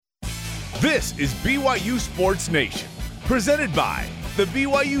This is BYU Sports Nation, presented by The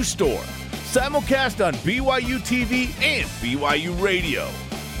BYU Store, simulcast on BYU TV and BYU Radio.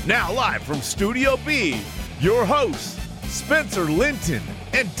 Now live from Studio B, your hosts, Spencer Linton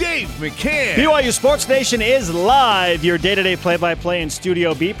and Dave McCann. BYU Sports Nation is live, your day-to-day play-by-play in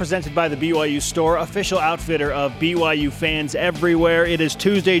Studio B, presented by the BYU Store, official outfitter of BYU fans everywhere. It is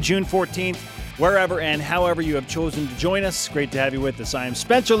Tuesday, June 14th, wherever and however you have chosen to join us. Great to have you with us. I am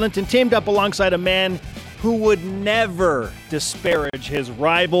Spencer Linton, teamed up alongside a man who would never disparage his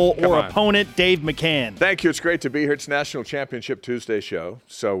rival or opponent, Dave McCann. Thank you. It's great to be here. It's National Championship Tuesday show,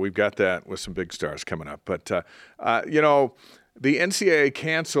 so we've got that with some big stars coming up. But, the NCAA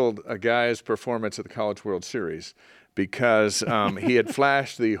canceled a guy's performance at the College World Series because he had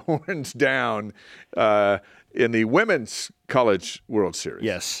flashed the horns down in the Women's College World Series.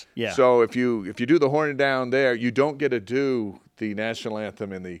 Yes, yeah. So if you do the horn down there, you don't get to do the national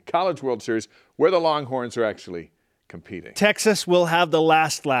anthem in the College World Series where the Longhorns are actually competing. Texas will have the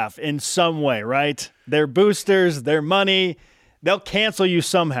last laugh in some way, right? Their boosters, their money, they'll cancel you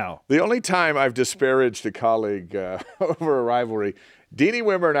somehow. The only time I've disparaged a colleague over a rivalry, Deanie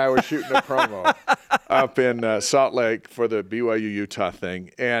Wimmer and I were shooting a promo up in Salt Lake for the BYU-Utah thing,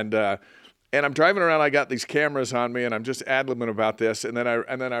 and I'm driving around. I got these cameras on me, and I'm just ad-libbing about this, and then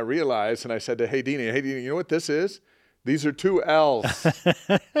I realized, and I said to Hey Deanie, you know what this is? These are two L's.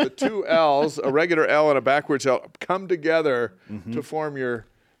 The two L's, a regular L and a backwards L, come together to form your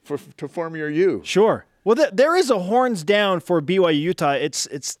U. Sure. Well, there is a horns down for BYU Utah. It's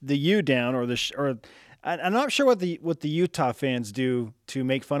the U down or I'm not sure what the Utah fans do to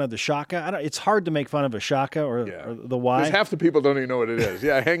make fun of the Shaka. It's hard to make fun of a Shaka or the Y. Because half the people don't even know what it is.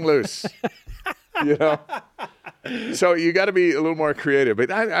 Yeah, hang loose. So you got to be a little more creative. But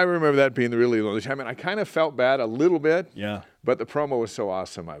I remember that being the really lonely time. I mean, I kind of felt bad a little bit. Yeah. But the promo was so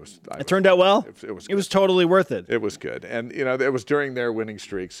awesome. It turned out well? It was totally worth it. It was good. And, it was during their winning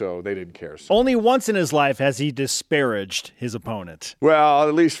streak, so they didn't care. So. Only once in his life has he disparaged his opponent. Well,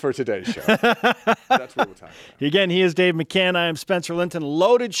 at least for today's show. That's what we're talking about. Again, he is Dave McCann. I am Spencer Linton.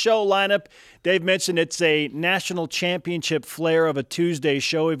 Loaded show lineup. Dave mentioned it's a national championship flair of a Tuesday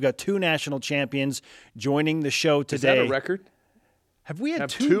show. We've got two national champions joining the show today. Is that a record? Have we had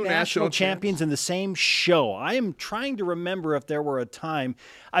two national champions in the same show? I am trying to remember if there were a time.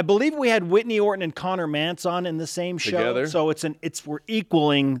 I believe we had Whitney Orton and Connor Mantz on in the same show. Together? So we're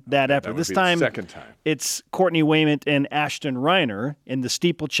equaling that effort. That would this be time, the second time. It's Courtney Wayment and Ashton Reiner in the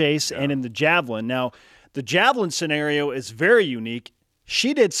steeplechase and in the javelin. Now, the javelin scenario is very unique.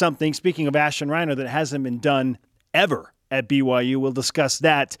 She did something, speaking of Ashton Reiner, that hasn't been done ever at BYU. We'll discuss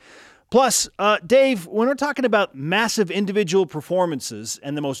that. Plus, Dave, when we're talking about massive individual performances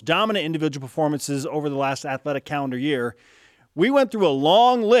and the most dominant individual performances over the last athletic calendar year, we went through a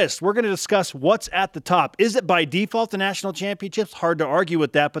long list. We're going to discuss what's at the top. Is it by default the national championships? Hard to argue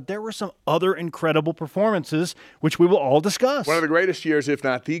with that, but there were some other incredible performances, which we will all discuss. One of the greatest years, if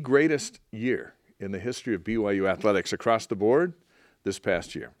not the greatest year in the history of BYU athletics across the board this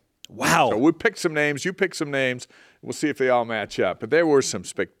past year. Wow. So we picked some names. You picked some names. We'll see if they all match up. But there were some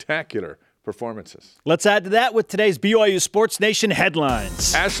spectacular performances. Let's add to that with today's BYU Sports Nation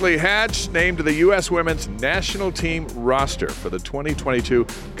headlines. Ashley Hatch named to the U.S. Women's National Team roster for the 2022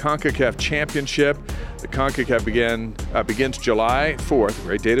 CONCACAF Championship. The CONCACAF begins July 4th,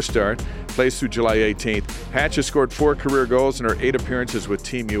 great day to start, plays through July 18th. Hatch has scored 4 career goals in her 8 appearances with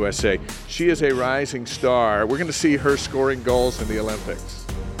Team USA. She is a rising star. We're going to see her scoring goals in the Olympics.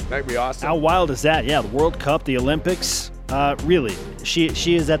 That'd be awesome. How wild is that? Yeah, the World Cup, the Olympics. Really,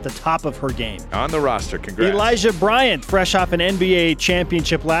 she is at the top of her game. On the roster, congrats. Elijah Bryant, fresh off an NBA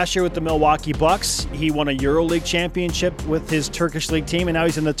championship last year with the Milwaukee Bucks. He won a EuroLeague championship with his Turkish League team, and now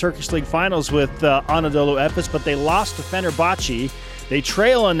he's in the Turkish League finals with Anadolu Efes, but they lost to Fenerbahce. They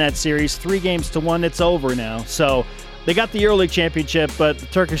trail in that series 3-1. It's over now. So they got the EuroLeague championship, but the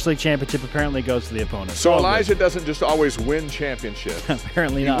Turkish League championship apparently goes to the opponent. So Elijah doesn't just always win championships.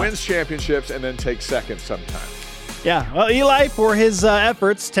 Apparently not. He wins championships and then takes second sometimes. Yeah, well, Eli, for his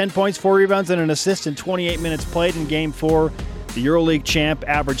efforts, 10 points, 4 rebounds, and an assist in 28 minutes played in Game 4. The EuroLeague champ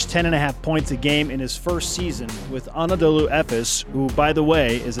averaged 10.5 points a game in his first season with Anadolu Efes, who, by the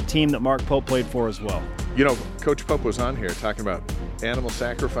way, is a team that Mark Pope played for as well. Coach Pope was on here talking about animal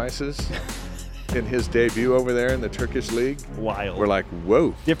sacrifices in his debut over there in the Turkish League. Wild. We're like,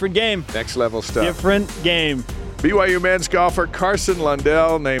 whoa. Different game. Next level stuff. Different game. BYU men's golfer Carson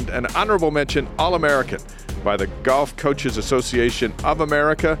Lundell named an honorable mention All-American by the Golf Coaches Association of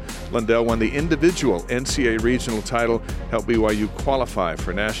America. Lundell won the individual NCAA regional title, helped BYU qualify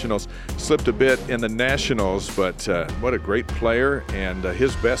for nationals. Slipped a bit in the nationals, but what a great player, and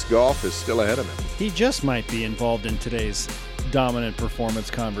his best golf is still ahead of him. He just might be involved in today's dominant performance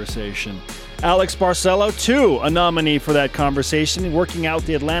conversation. Alex Barcelo, too, a nominee for that conversation, working out with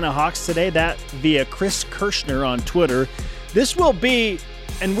the Atlanta Hawks today, that via Chris Kirschner on Twitter. This will be,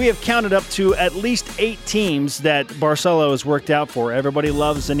 and we have counted up to at least 8 teams that Barcelo has worked out for. Everybody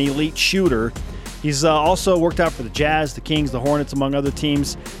loves an elite shooter. He's also worked out for the Jazz, the Kings, the Hornets, among other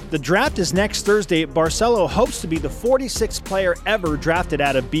teams. The draft is next Thursday. Barcelo hopes to be the 46th player ever drafted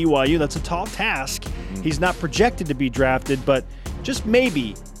out of BYU. That's a tall task. He's not projected to be drafted, but just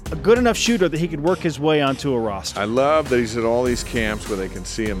maybe a good enough shooter that he could work his way onto a roster. I love that he's at all these camps where they can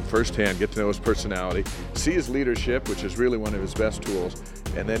see him firsthand, get to know his personality, see his leadership, which is really one of his best tools,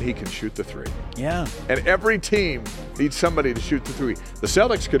 and then he can shoot the three. Yeah. And every team needs somebody to shoot the three. The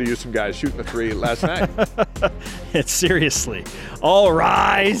Celtics could have used some guys shooting the three last night. Seriously. All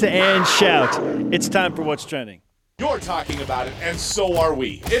rise and shout. It's time for What's Trending. You're talking about it, and so are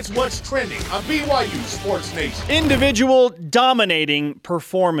we. It's What's Trending on BYU Sports Nation. Individual dominating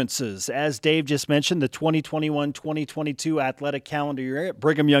performances. As Dave just mentioned, the 2021-2022 athletic calendar year at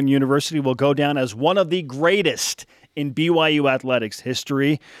Brigham Young University will go down as one of the greatest in BYU athletics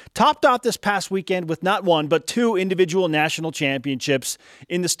history. Topped off this past weekend with not one, but 2 individual national championships.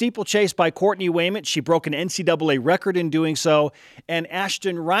 In the steeplechase by Courtney Wayment, she broke an NCAA record in doing so, and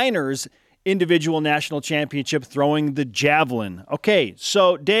Ashton Reiner's individual national championship throwing the javelin. Okay,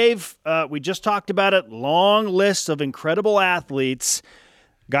 so Dave, we just talked about it. Long list of incredible athletes.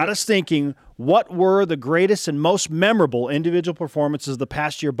 Got us thinking, what were the greatest and most memorable individual performances of the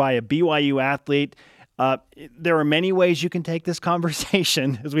past year by a BYU athlete? There are many ways you can take this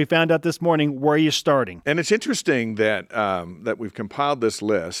conversation, as we found out this morning. Where are you starting? And it's interesting that that we've compiled this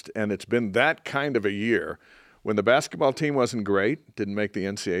list, and it's been that kind of a year when the basketball team wasn't great, didn't make the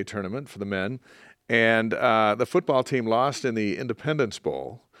NCAA tournament for the men, and the football team lost in the Independence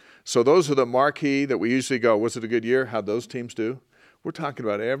Bowl. So those are the marquee that we usually go, was it a good year? How'd those teams do? We're talking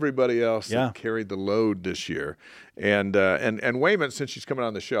about everybody else that carried the load this year. And Wayman, since she's coming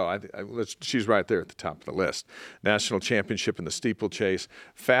on the show, she's right there at the top of the list. National championship in the steeplechase,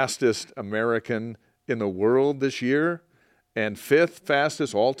 fastest American in the world this year, and 5th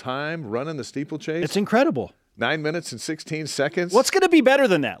fastest all-time running the steeplechase. It's incredible. 9 minutes and 16 seconds. What's going to be better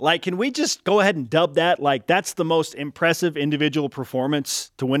than that? Like, can we just go ahead and dub that? Like, that's the most impressive individual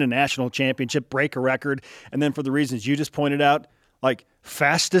performance to win a national championship, break a record, and then for the reasons you just pointed out, like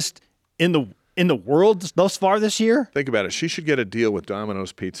fastest in the world thus far this year? Think about it. She should get a deal with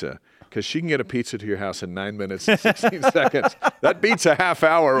Domino's Pizza because she can get a pizza to your house in 9 minutes and 16 seconds. That beats a half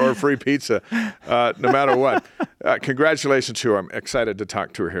hour or free pizza, no matter what. Congratulations to her. I'm excited to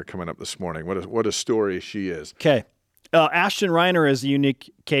talk to her here coming up this morning. What a story she is. Okay. Ashton Reiner is a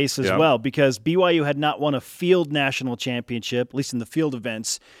unique case as well because BYU had not won a field national championship, at least in the field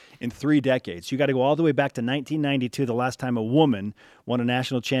events, in 3 decades. You got to go all the way back to 1992, the last time a woman won a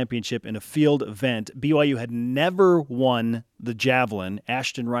national championship in a field event. BYU had never won the javelin.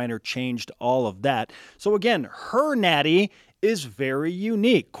 Ashton Reiner changed all of that. So again, her natty is very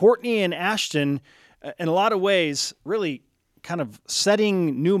unique. Courtney and Ashton, in a lot of ways, really kind of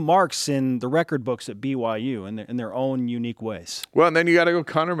setting new marks in the record books at BYU in their own unique ways. Well, and then you got to go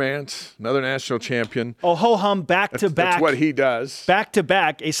Connor Mance, another national champion. Oh, ho-hum, back to back. That's what he does. Back to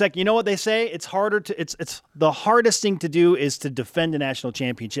back. You know what they say? It's harder to. It's the hardest thing to do is to defend a national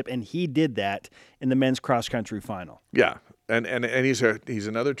championship, and he did that in the men's cross country final. Yeah, and he's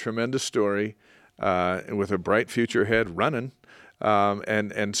another tremendous story, with a bright future ahead running.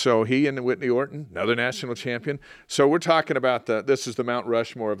 And so he and Whitney Orton, another national champion. So we're talking about this is the Mount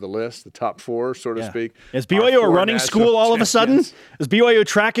Rushmore of the list, the top 4, so to speak. Is BYU a running school all of a sudden? Is BYU a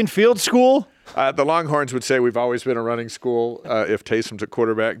track and field school? The Longhorns would say we've always been a running school if Taysom's at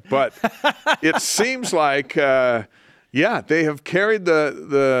quarterback. But it seems like, they have carried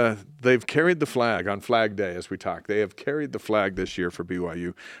they've carried the flag on Flag Day as we talk. They have carried the flag this year for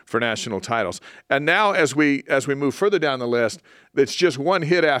BYU for national titles. And now as we move further down the list, it's just one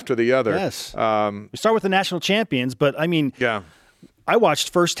hit after the other. Yes. We start with the national champions, but I mean, I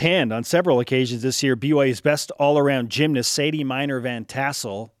watched firsthand on several occasions this year BYU's best all-around gymnast, Sadie Minor Van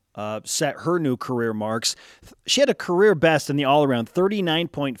Tassel, set her new career marks. She had a career best in the all-around,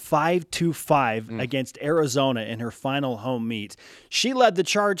 39.525 against Arizona in her final home meet. She led the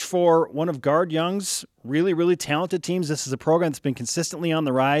charge for one of Guard Young's really, really talented teams. This is a program that's been consistently on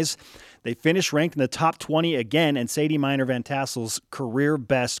the rise. They finished ranked in the top 20 again, and Sadie Miner-Van Tassel's career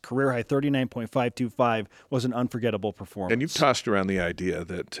best, career high 39.525 was an unforgettable performance. And you've tossed around the idea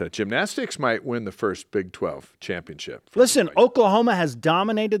that gymnastics might win the first Big 12 championship. Listen, Oklahoma has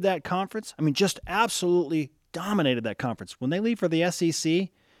dominated that conference. I mean, just absolutely dominated that conference. When they leave for the SEC,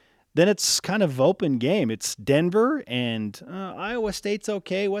 then it's kind of open game. It's Denver and Iowa State's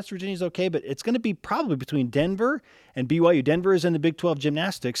okay. West Virginia's okay, but it's going to be probably between Denver and BYU. Denver is in the Big 12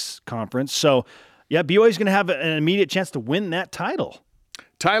 Gymnastics Conference. So, yeah, BYU's going to have an immediate chance to win that title.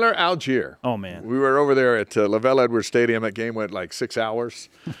 Tyler Algier. Oh, man. We were over there at Lavelle Edwards Stadium. That game went like 6 hours.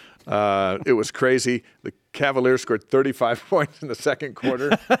 It was crazy. The Cavaliers scored 35 points in the second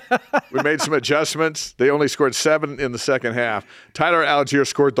quarter. We made some adjustments. They only scored 7 in the second half. Tyler Algier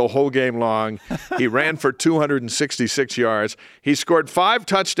scored the whole game long. He ran for 266 yards. He scored 5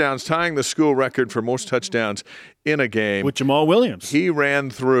 touchdowns, tying the school record for most touchdowns in a game. With Jamal Williams. He ran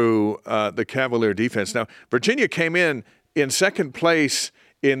through the Cavalier defense. Now, Virginia came in second place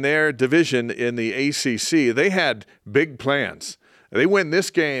in their division in the ACC. They had big plans. They win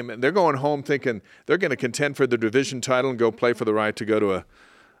this game, and they're going home thinking they're going to contend for the division title and go play for the right to go to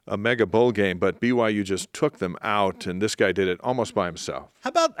a mega bowl game. But BYU just took them out, and this guy did it almost by himself. How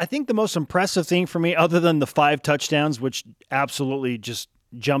about, I think the most impressive thing for me, other than the 5 touchdowns, which absolutely just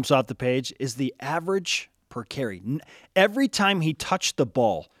jumps off the page, is the average per carry. Every time he touched the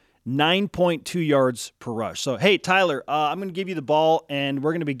ball, 9.2 yards per rush. So, hey, Tyler, I'm going to give you the ball, and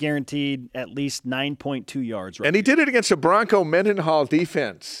we're going to be guaranteed at least 9.2 yards. Right and he did it against a Bronco Mendenhall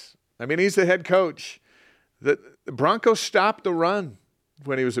defense. I mean, he's the head coach. The Broncos stopped the run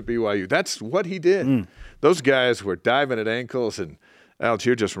when he was at BYU. That's what he did. Those guys were diving at ankles, and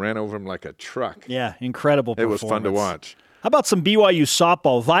Algier just ran over him like a truck. Yeah, incredible performance. It was fun to watch. How about some BYU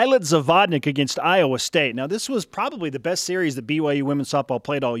softball? Violet Zavodnik against Iowa State. Now, this was probably the best series that BYU women's softball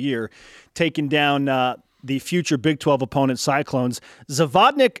played all year, taking down the future Big 12 opponent Cyclones.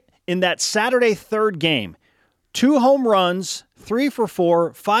 Zavodnik, in that Saturday third game, 2 home runs, 3 for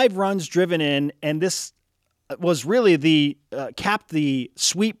 4, 5 runs driven in, and this was really the capped the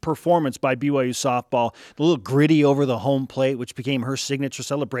sweep performance by BYU softball. The little gritty over the home plate, which became her signature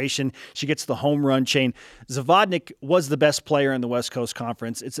celebration. She gets the home run chain. Zavodnik was the best player in the West Coast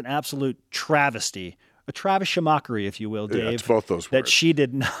Conference. It's an absolute travesty, a Travis-mockery, if you will, Dave. Yeah, it's both those that words. She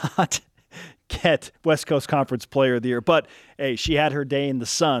did not get West Coast Conference Player of the Year. But, hey, she had her day in the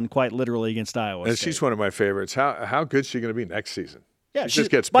sun, quite literally, against Iowa And State. she's one of my favorites. How good is she going to be next season? Yeah, she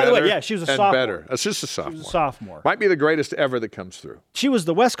just gets by better the way, yeah, she was a and sophomore. better. It's just a sophomore. She was a sophomore. Might be the greatest ever that comes through. She was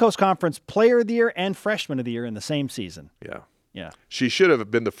the West Coast Conference Player of the Year and Freshman of the Year in the same season. Yeah. Yeah. She should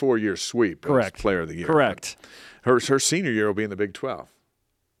have been the 4-year sweep. Correct. As Player of the Year. Correct. Her senior year will be in the Big 12.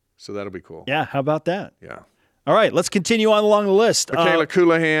 So that'll be cool. Yeah, how about that? Yeah. All right, let's continue on along the list. Michaela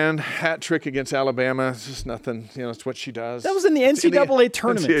Coonahan, hat trick against Alabama. It's just nothing. It's what she does. That was in the NCAA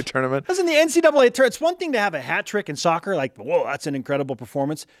tournament. NCAA tournament. That was in the NCAA tournament. It's one thing to have a hat trick in soccer, like, whoa, that's an incredible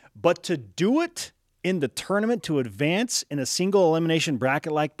performance. But to do it in the tournament, to advance in a single elimination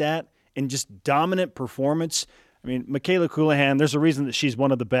bracket like that, in just dominant performance, I mean, Michaela Coonahan, there's a reason that she's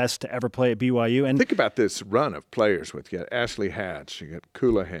one of the best to ever play at BYU. And think about this run of players with you got Ashley Hatch, you got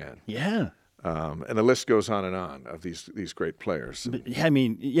Coonahan. Yeah. And the list goes on and on of these great players. I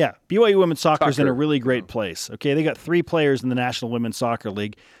mean, yeah, BYU women's soccer is in a really great place. Okay, they got 3 players in the National Women's Soccer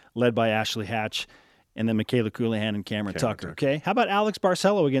League, led by Ashley Hatch, and then Michaela Coonahan and Cameron Tucker. Okay, how about Alex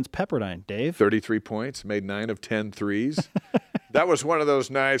Barcelo against Pepperdine, Dave? 33 points, made 9 of 10 threes. That was one of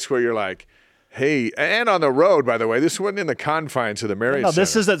those nights where you're like, hey, and on the road, by the way, this wasn't in the confines of the Marriott Center.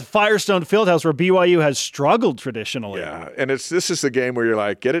 This is at Firestone Fieldhouse where BYU has struggled traditionally. Yeah, and this is the game where you're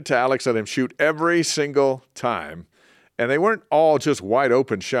like, get it to Alex, let him shoot every single time. And they weren't all just wide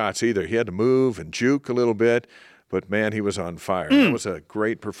open shots either. He had to move and juke a little bit, but man, he was on fire. That was a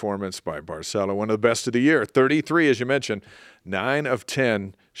great performance by Barcelo, one of the best of the year. 33, as you mentioned, 9 of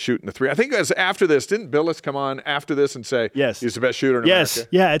 10 shooting the 3. I think it was after this. Didn't Billis come on after this and say he's the best shooter in America?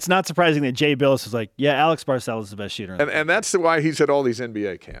 Yeah, it's not surprising that Jay Billis was like, yeah, Alex Barcelo is the best shooter. And that's why he's at all these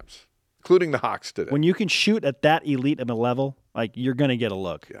NBA camps, including the Hawks today. When you can shoot at that elite of a level, like, you're going to get a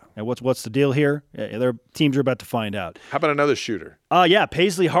look. Yeah. And what's the deal here? Their teams are about to find out. How about another shooter? Yeah,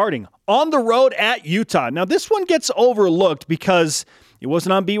 Paisley Harding on the road at Utah. Now, this one gets overlooked because it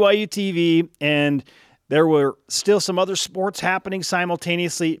wasn't on BYU TV, and there were still some other sports happening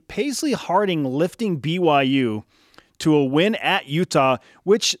simultaneously. Paisley Harding lifting BYU to a win at Utah,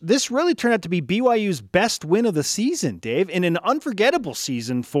 which this really turned out to be BYU's best win of the season, Dave. In an unforgettable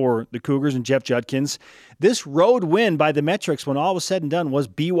season for the Cougars and Jeff Judkins, this road win by the metrics, when all was said and done, was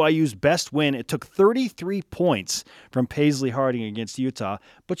BYU's best win. It took 33 points from Paisley Harding against Utah,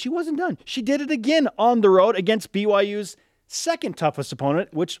 but she wasn't done. She did it again on the road against BYU's second toughest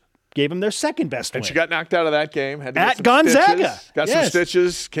opponent, which gave them their second best win. And she got knocked out of that game. Had to at get some Gonzaga. Stitches, got some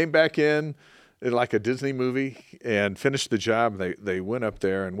stitches, came back in like a Disney movie and finished the job. They went up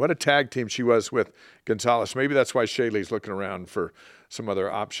there. And what a tag team she was with Gonzalez. Maybe that's why Shaylee's looking around for some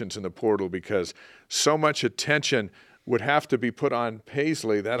other options in the portal, because so much attention would have to be put on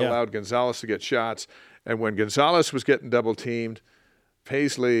Paisley. That allowed Gonzalez to get shots. And when Gonzalez was getting double-teamed,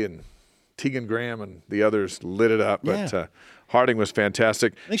 Paisley and Tegan Graham and the others lit it up. But Harding was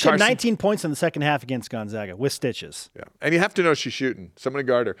fantastic. I think she had 19 points in the second half against Gonzaga with stitches. Yeah, and you have to know she's shooting. Somebody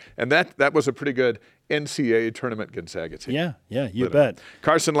guard her. And that was a pretty good NCAA tournament Gonzaga team. Yeah, you bet.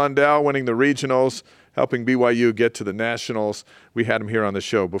 Carson Lundell winning the regionals, helping BYU get to the nationals. We had him here on the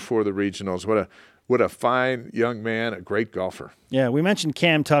show before the regionals. What a fine young man, a great golfer. Yeah, we mentioned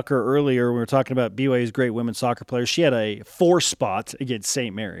Cam Tucker earlier. We were talking about BYU's great women's soccer players. She had a 4 spot against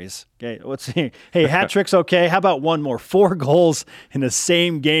St. Mary's. Okay, let's see. Hey, hat trick's okay. How about one more? 4 goals in the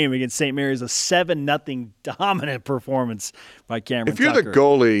same game against St. Mary's. A 7-0 dominant performance by Cameron Tucker. If you're the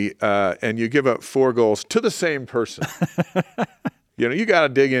goalie and you give up 4 goals to the same person, you got to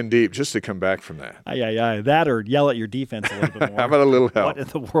dig in deep just to come back from that. That or yell at your defense a little bit more. How about a little help? What in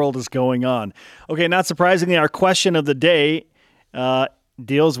the world is going on? Okay, not surprisingly, our question of the day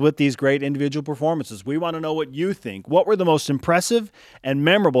deals with these great individual performances. We want to know what you think. What were the most impressive and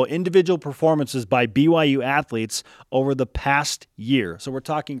memorable individual performances by BYU athletes over the past year? So we're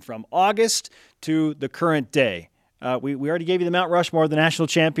talking from August to the current day. We already gave you the Mount Rushmore, the national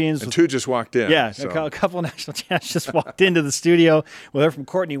champions. And 2 just walked in. Yeah, so. A couple of national champions just walked into the studio. We'll hear from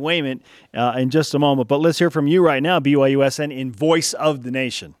Courtney Wayment in just a moment. But let's hear from you right now, BYUSN, in Voice of the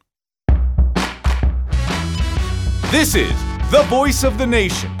Nation. This is the Voice of the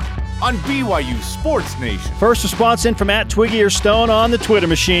Nation on BYU Sports Nation. First response in from @Twiggy or Stone on the Twitter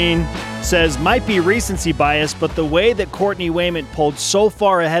machine says, might be recency bias, but the way that Courtney Wayment pulled so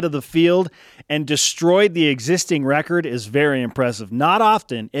far ahead of the field and destroyed the existing record is very impressive. Not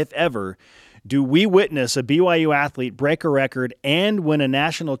often, if ever, do we witness a BYU athlete break a record and win a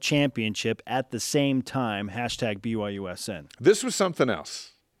national championship at the same time. #BYUSN. This was something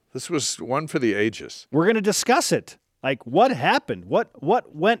else. This was one for the ages. We're going to discuss it. Like, what happened? What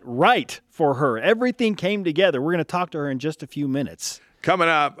went right for her? Everything came together. We're going to talk to her in just a few minutes. Coming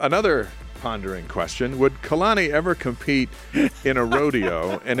up, another pondering question. Would Kalani ever compete in a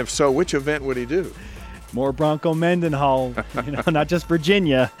rodeo? And if so, which event would he do? More Bronco Mendenhall, not just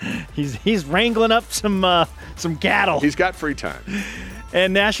Virginia. He's wrangling up some cattle. He's got free time.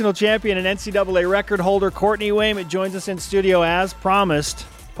 And national champion and NCAA record holder Courtney Wayment joins us in studio as promised.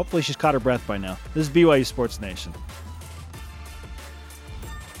 Hopefully she's caught her breath by now. This is BYU Sports Nation.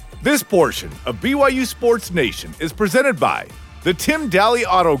 This portion of BYU Sports Nation is presented by the Tim Daly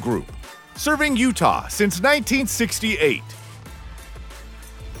Auto Group, serving Utah since 1968.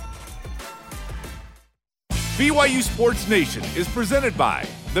 BYU Sports Nation is presented by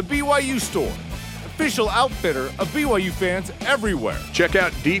the BYU Store, official outfitter of BYU fans everywhere. Check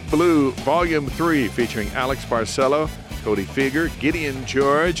out Deep Blue Volume 3 featuring Alex Barcelo, Cody Fieger, Gideon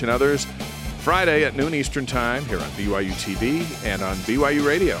George, and others. Friday at noon Eastern Time here on BYU TV and on BYU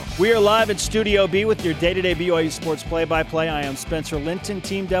Radio. We are live at Studio B with your day-to-day BYU Sports play-by-play. I am Spencer Linton,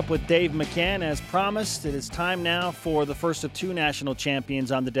 teamed up with Dave McCann. As promised, it is time now for the first of 2 national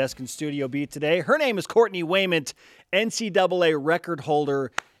champions on the desk in Studio B today. Her name is Courtney Wayment, NCAA record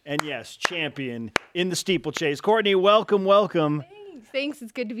holder, and yes, champion in the steeplechase. Courtney, welcome. Thanks.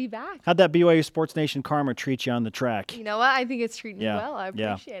 It's good to be back. How'd that BYU Sports Nation karma treat you on the track? You know what? I think it's treating me well. I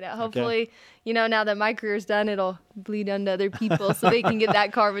appreciate it. Hopefully, now that my career's done, it'll bleed onto other people so they can get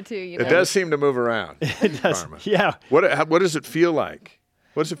that karma too. It does seem to move around. It does. Karma. Yeah. What does it feel like?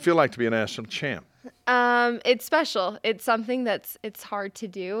 What does it feel like to be a national champ? It's special. It's something it's hard to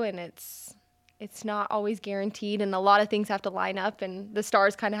do, and it's not always guaranteed, and a lot of things have to line up, and the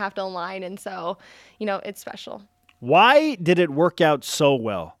stars kind of have to align, and so, it's special. Why did it work out so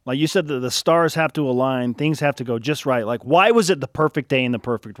well? Like you said, the stars have to align, things have to go just right. Like, why was it the perfect day and the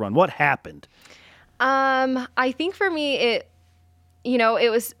perfect run? What happened? I think for me, it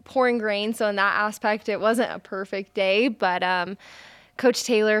was pouring rain, so in that aspect, it wasn't a perfect day, but Coach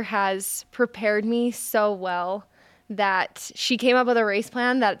Taylor has prepared me so well that she came up with a race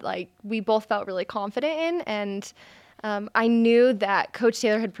plan that, we both felt really confident in, and I knew that Coach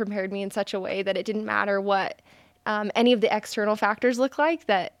Taylor had prepared me in such a way that it didn't matter what any of the external factors look like,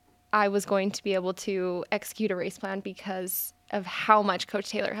 that I was going to be able to execute a race plan because of how much Coach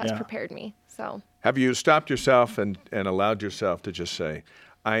Taylor has prepared me. So, have you stopped yourself and allowed yourself to just say,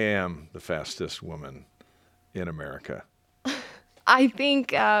 I am the fastest woman in America? I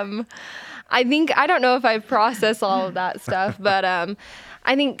think I don't know if I've processed all of that stuff, but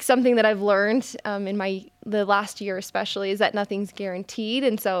I think something that I've learned in the last year especially is that nothing's guaranteed,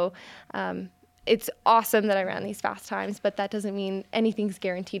 and so it's awesome that I ran these fast times, but that doesn't mean anything's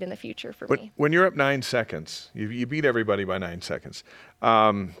guaranteed in the future for me. When you're up 9 seconds, you beat everybody by 9 seconds.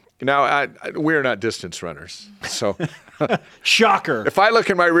 Now, we're not distance runners, so shocker. If I look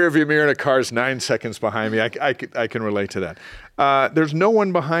in my rearview mirror and a car's 9 seconds behind me, I can relate to that. There's no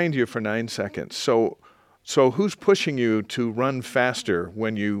one behind you for 9 seconds, so who's pushing you to run faster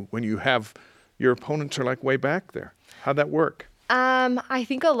when you have your opponents are like way back there? How'd that work? I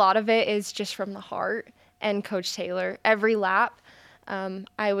think a lot of it is just from the heart and Coach Taylor. Every lap,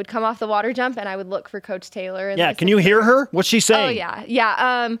 I would come off the water jump and I would look for Coach Taylor. And can you hear her? What's she saying? Oh,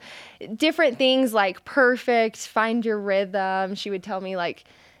 yeah. Different things like perfect, find your rhythm. She would tell me like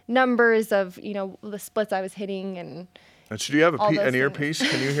numbers of, the splits I was hitting and so do you have an earpiece?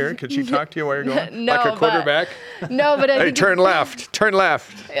 Can you hear it? Can she talk to you while you're going? No, like a quarterback? No, but hey, turn left.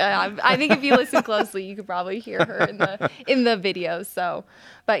 Yeah, I think if you listen closely, you could probably hear her in the videos. So,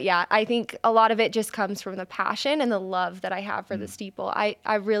 but yeah, I think a lot of it just comes from the passion and the love that I have for the steeple.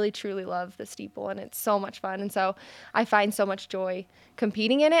 I really, truly love the steeple, and it's so much fun. And so I find so much joy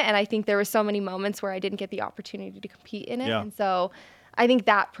competing in it. And I think there were so many moments where I didn't get the opportunity to compete in it. Yeah. And so I think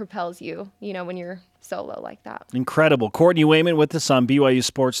that propels you, when you're solo like that. Incredible. Courtney Wayman with us on BYU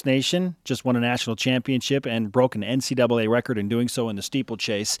Sports Nation. Just won a national championship and broke an NCAA record in doing so in the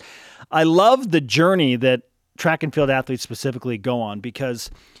steeplechase. I love the journey that track and field athletes specifically go on,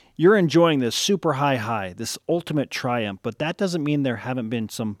 because you're enjoying this super high, this ultimate triumph, but that doesn't mean there haven't been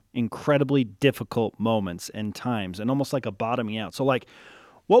some incredibly difficult moments and times and almost like a bottoming out. So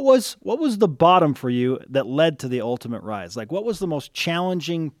what was the bottom for you that led to the ultimate rise? Like, what was the most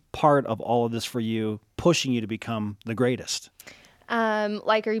challenging part of all of this for you, pushing you to become the greatest? Are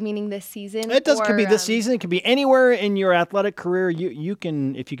you meaning this season? Could be this season. It could be anywhere in your athletic career. You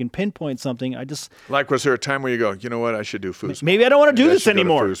can, if you can pinpoint something. Was there a time where you go, you know what, I should do foosball? Maybe I don't want to do this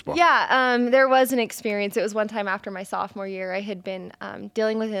anymore. Yeah, there was an experience. It was one time after my sophomore year. I had been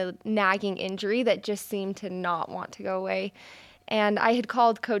dealing with a nagging injury that just seemed to not want to go away. And I had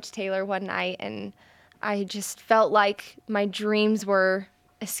called Coach Taylor one night, and I just felt like my dreams were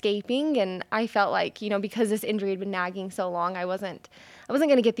escaping, and I felt like, because this injury had been nagging so long, I wasn't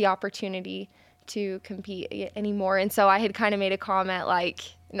going to get the opportunity to compete anymore. And so I had kind of made a comment,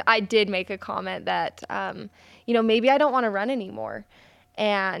 I did make a comment that, maybe I don't want to run anymore.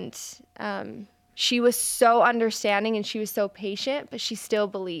 And she was so understanding and she was so patient, but she still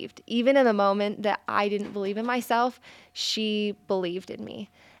believed. Even in the moment that I didn't believe in myself, she believed in me.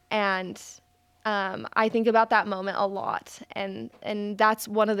 And I think about that moment a lot. And that's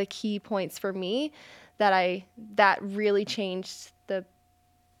one of the key points for me that really changed the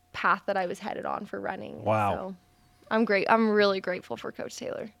path that I was headed on for running. Wow. So I'm really grateful for Coach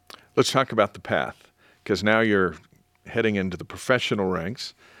Taylor. Let's talk about the path, because now you're heading into the professional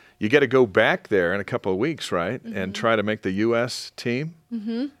ranks. You get to go back there in a couple of weeks, right? Mm-hmm. And try to make the U.S. team.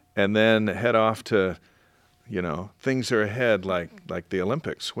 Mm-hmm. And then head off to, things are ahead like the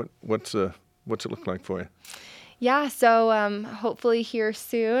Olympics. What's it look like for you? Yeah, so hopefully here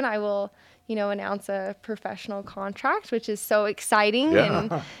soon I will, announce a professional contract, which is so exciting. Yeah.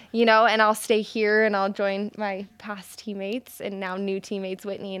 And, and I'll stay here and I'll join my past teammates and now new teammates,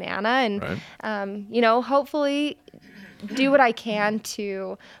 Whitney and Anna. And, right. Hopefully do what I can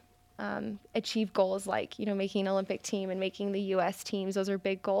to achieve goals like, making an Olympic team and making the U.S. teams. Those are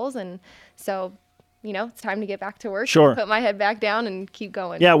big goals. And so, it's time to get back to work. Sure. Put my head back down and keep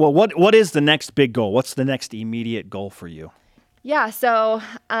going. Yeah. Well, what is the next big goal? What's the next immediate goal for you? Yeah. So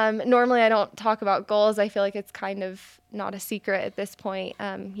normally I don't talk about goals. I feel like it's kind of not a secret at this point.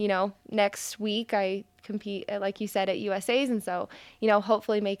 Next week I compete, like you said, at USA's. And so,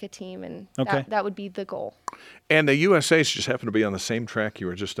 hopefully make a team, and that would be the goal. And the USA's just happen to be on the same track you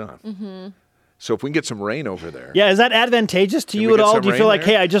were just on. Mm-hmm. So if we can get some rain over there. Yeah, is that advantageous to you at all? Do you feel like,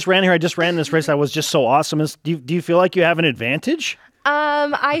 hey, I just ran here, I just ran this race, I was just so awesome. Do you feel like you have an advantage?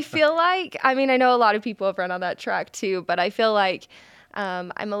 I feel like, I know a lot of people have run on that track too, but I feel like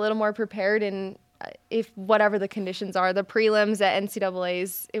I'm a little more prepared in if whatever the conditions are. The prelims at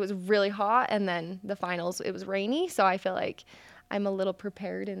NCAA's, it was really hot, and then the finals, it was rainy. So I feel like I'm a little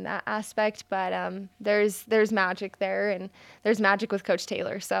prepared in that aspect, but there's magic there, and there's magic with Coach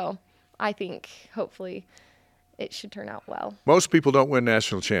Taylor. So I think hopefully it should turn out well. Most people don't win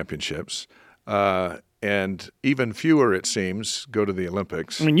national championships, and even fewer, it seems, go to the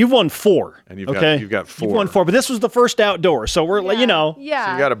Olympics. I mean, you've won 4. And you've got 4. You've won 4, but this was the first outdoor, so we're, Yeah. So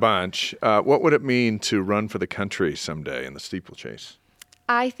you got a bunch. What would it mean to run for the country someday in the steeplechase?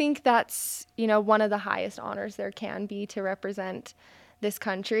 I think that's, one of the highest honors there can be to represent this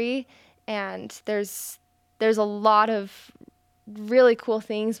country. And there's a lot of really cool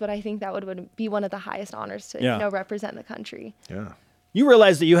things, but I think that would be one of the highest honors to, represent the country. Yeah. You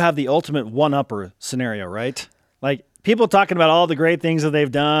realize that you have the ultimate one-upper scenario, right? Like, people talking about all the great things that they've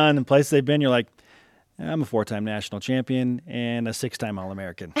done and places they've been, you're like, I'm a 4-time national champion and a 6-time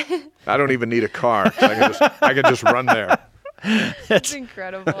All-American. I don't even need a car. I can just run there. It's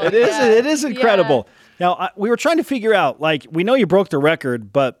incredible. It is incredible. Yeah. Now, we were trying to figure out, like, we know you broke the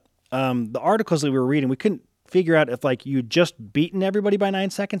record, but the articles that we were reading, we couldn't figure out if, like, you just beaten everybody by 9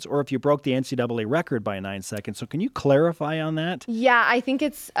 seconds or if you broke the NCAA record by 9 seconds. So can you clarify on that? Yeah, I think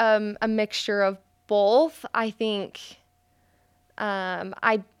it's a mixture of both. I think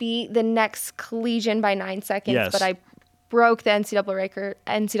I beat the next collegian by 9 seconds, but I broke the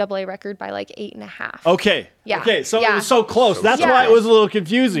NCAA record by like 8.5. Okay. Yeah. Okay, so it was so close. That's why it was a little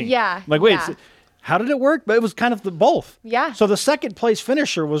confusing. Yeah. Like, wait, yeah. How did it work? But it was kind of both. Yeah. So the second place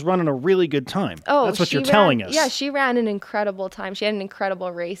finisher was running a really good time. Oh, that's what you're telling us. Yeah, she ran an incredible time. She had an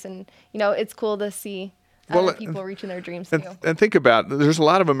incredible race, and it's cool to see other people reaching their dreams too. And think about it. There's a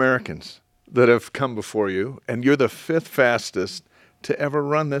lot of Americans that have come before you, and you're the 5th fastest to ever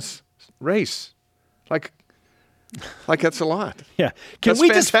run this race. Like that's a lot. Yeah. Can we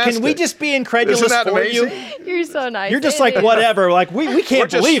just be incredulous Isn't that for amazing? you? You're so nice. You're just like whatever. Like we can't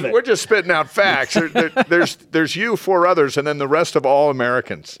believe it. We're just spitting out facts. There's you, 4 others, and then the rest of all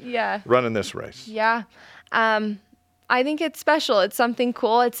Americans. Yeah. Running this race. Yeah. I think it's special. It's something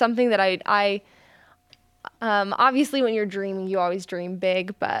cool. It's something that I obviously when you're dreaming, you always dream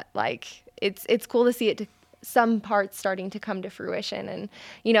big, but like it's cool to see it some parts starting to come to fruition. And,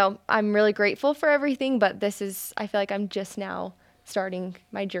 I'm really grateful for everything, but I feel like I'm just now starting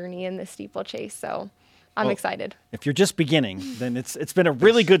my journey in the steeplechase. So I'm excited. If you're just beginning, then it's been a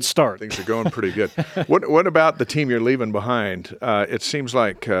really good start. Things are going pretty good. What about the team you're leaving behind? It seems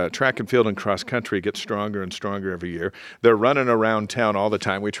like track and field and cross country get stronger and stronger every year. They're running around town all the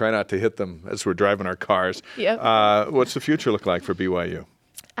time. We try not to hit them as we're driving our cars. Yep. What's the future look like for BYU?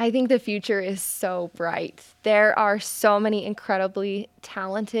 I think the future is so bright. There are so many incredibly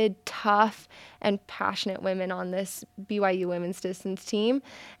talented, tough, and passionate women on this BYU women's distance team.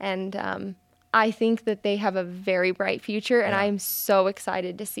 And I think that they have a very bright future, and I'm so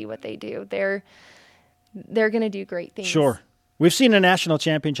excited to see what they do. They're going to do great things. Sure. We've seen a national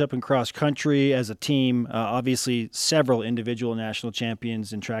championship in cross country as a team, obviously several individual national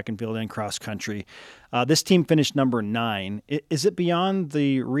champions in track and field and cross country. This team finished number 9. Is it beyond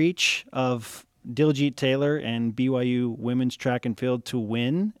the reach of Diljit Taylor and BYU women's track and field to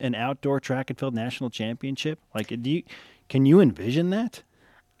win an outdoor track and field national championship? Like, can you envision that?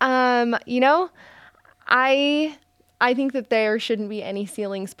 I think that there shouldn't be any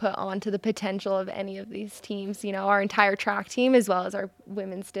ceilings put onto the potential of any of these teams. Our entire track team as well as our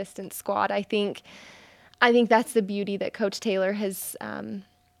women's distance squad. I think that's the beauty that Coach Taylor has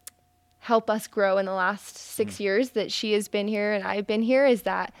helped us grow in the last 6 years that she has been here and I've been here, is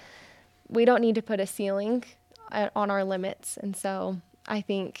that we don't need to put a ceiling on our limits. And so I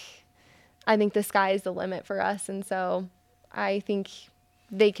think the sky is the limit for us. And so I think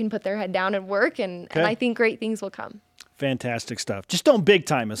they can put their head down and work, and I think great things will come. Fantastic stuff. Just don't big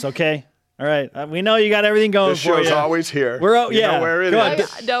time us, okay? All right. We know you got everything going for you. This show's always here. You know where it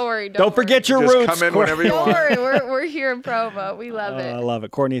is. Don't worry. Don't forget your Just roots. come in whenever you want. Don't worry. We're here in Provo. We love it. I love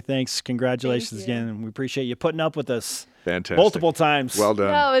it. Courtney, thanks. Congratulations Thank you. again. We appreciate you putting up with us Fantastic. multiple times. Well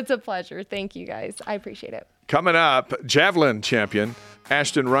done. No, it's a pleasure. Thank you, guys. I appreciate it. Coming up, javelin champion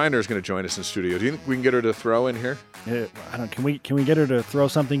Ashton Reiner is going to join us in studio. Do you think we can get her to throw in here? Can we get her to throw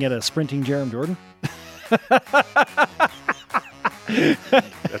something at a sprinting Jerem Jordan?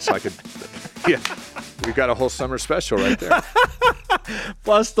 That's like we've got a whole summer special right there.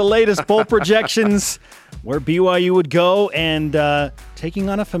 Plus the latest poll projections, where BYU would go, and taking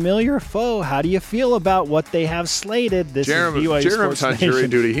on a familiar foe. How do you feel about what they have slated? This is BYU Jerem's Sports on jury Nation.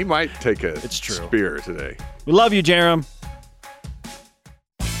 duty. He might take a It's true. spear today. We love you, Jerem.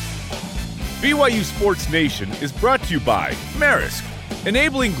 BYU Sports Nation is brought to you by Maersk,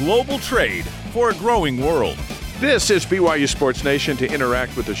 enabling global trade for a growing world. This is BYU Sports Nation. To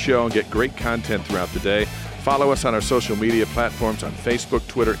interact with the show and get great content throughout the day, follow us on our social media platforms on Facebook,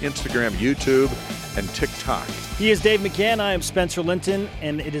 Twitter, Instagram, YouTube, and TikTok. He is Dave McCann. I am Spencer Linton,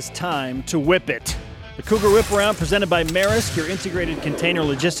 and it is time to whip it. The Cougar Whip Around presented by Maersk, your integrated container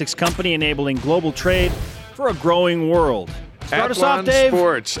logistics company enabling global trade for a growing world. Start us off, Dave.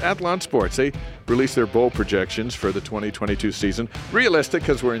 Athlon Sports. They released their bowl projections for the 2022 season. Realistic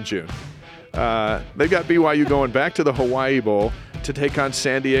because we're in June. They've got BYU going back to the Hawaii Bowl to take on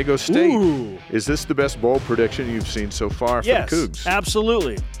San Diego State. Ooh. Is this the best bowl prediction you've seen so far for the Cougs?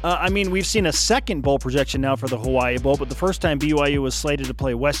 Absolutely. We've seen a second bowl projection now for the Hawaii Bowl, but the first time BYU was slated to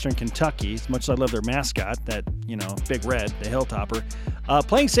play Western Kentucky, as much as I love their mascot, that, Big Red, the Hilltopper.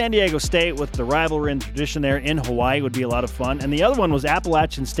 Playing San Diego State with the rivalry and tradition there in Hawaii would be a lot of fun. And the other one was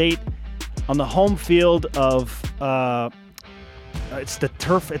Appalachian State on the home field of it's a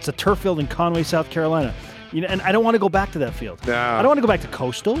turf field in Conway, South Carolina. And I don't want to go back to that field. No. I don't want to go back to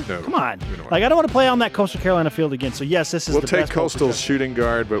Coastal. No, come on. I don't want to play on that Coastal Carolina field again. So, yes, this is the best. We'll take Coastal's shooting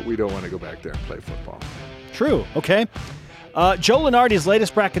guard, but we don't want to go back there and play football. True. Okay. Joe Lunardi's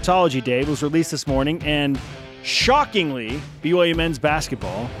latest bracketology, Dave, was released this morning, and shockingly, BYU men's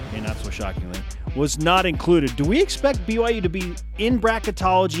basketball, not so shockingly, was not included. Do we expect BYU to be in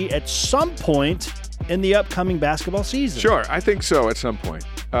bracketology at some point in the upcoming basketball season? Sure, I think so at some point.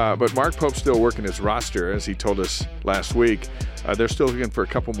 But Mark Pope's still working his roster, as he told us last week. They're still looking for a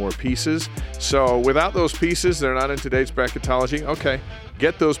couple more pieces. So without those pieces, they're not in today's bracketology. Okay,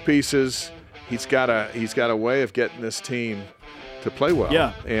 get those pieces. He's got a way of getting this team to play well.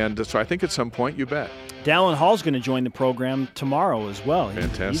 Yeah. And so I think at some point, you bet. Dallin Hall's going to join the program tomorrow as well.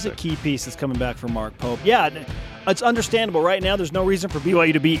 Fantastic. He's a key piece that's coming back from Mark Pope. Yeah, it's understandable. Right now, there's no reason for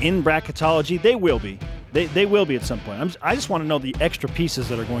BYU to be in bracketology. They will be. They will be at some point. I just want to know the extra pieces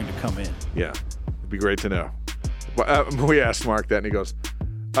that are going to come in. Yeah, it'd be great to know. We asked Mark that, and he goes,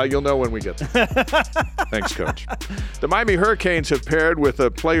 you'll know when we get there. Thanks, Coach. The Miami Hurricanes have paired with a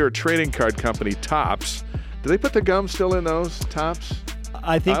player trading card company, Topps. Do they put the gum still in those, Topps?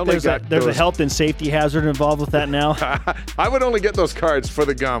 I think there's a health and safety hazard involved with that now. I would only get those cards for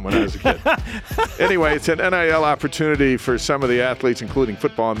the gum when I was a kid. Anyway, it's an NIL opportunity for some of the athletes, including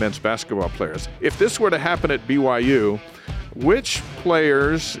football and men's basketball players. If this were to happen at BYU, which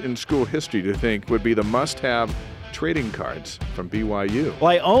players in school history do you think would be the must-have trading cards from BYU? Well,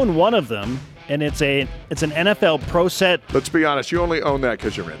 I own one of them, and it's an NFL Pro Set. Let's be honest, you only own that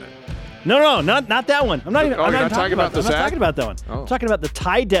because you're in it. No, not that one. I'm not talking about I'm not talking about that one. Oh. I'm talking about the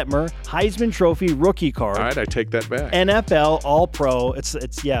Ty Detmer Heisman Trophy rookie card. All right, I take that back. NFL All-Pro. It's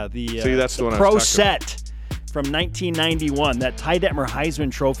that's the the one Pro I was Set from 1991. That Ty Detmer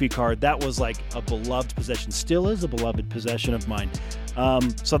Heisman Trophy card, that was like a beloved possession. Still is a beloved possession of mine.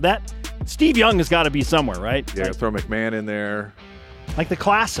 So that Steve Young has got to be somewhere, right? Yeah, throw McMahon in there. Like the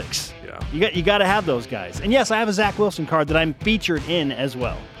classics. Yeah. You got to have those guys. And yes, I have a Zach Wilson card that I'm featured in as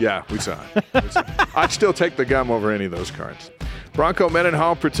well. Yeah, we saw it. I'd still take the gum over any of those cards. Bronco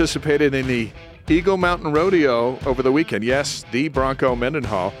Mendenhall participated in the Eagle Mountain Rodeo over the weekend. Yes, the Bronco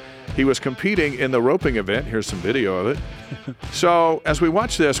Mendenhall. He was competing in the roping event. Here's some video of it. So as we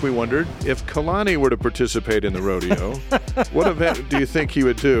watched this, we wondered if Kalani were to participate in the rodeo, what event do you think he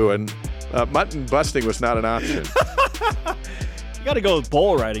would do? And mutton busting was not an option. You got to go with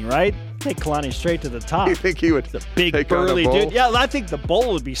bull riding, right? Take Kalani straight to the top. You think he would? He's a big, take burly on a bull? dude. Yeah, I think the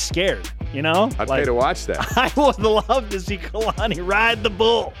bull would be scared, I'd pay to watch that. I would love to see Kalani ride the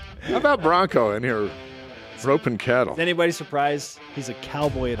bull. How about Bronco in here roping cattle? Is anybody surprised? He's a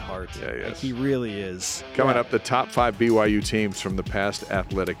cowboy at heart. Yeah, he is. Like he really is. Coming up, the top 5 BYU teams from the past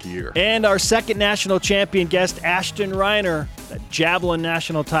athletic year. And our second national champion guest, Ashton Reiner, that javelin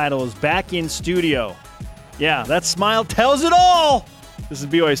national title, is back in studio. Yeah, that smile tells it all. This is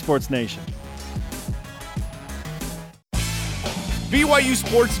BYU Sports Nation. BYU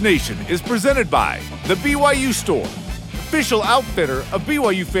Sports Nation is presented by the BYU Store, official outfitter of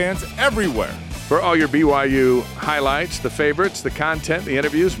BYU fans everywhere. For all your BYU highlights, the favorites, the content, the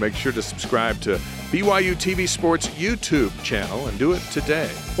interviews, make sure to subscribe to BYU TV Sports YouTube channel and do it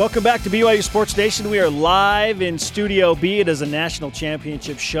today. Welcome back to BYU Sports Nation. We are live in Studio B. It is a national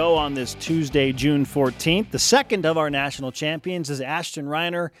championship show on this Tuesday, June 14th. The second of our national champions is Ashton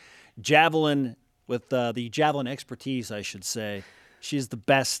Reiner, javelin with the javelin expertise, I should say. She's the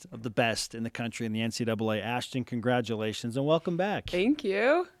best of the best in the country in the NCAA. Ashton, congratulations and welcome back. Thank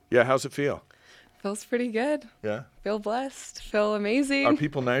you. Yeah, how's it feel? Feels pretty good. Yeah? Feel blessed. Feel amazing. Are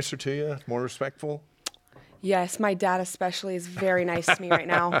people nicer to you? More respectful? Yes, my dad especially is very nice to me right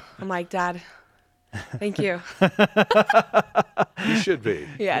now. I'm like, Dad, thank you. You should be.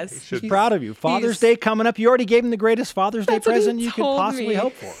 Yes. Should He's proud of you. Father's Day coming up. You already gave him the greatest Father's Day present you could possibly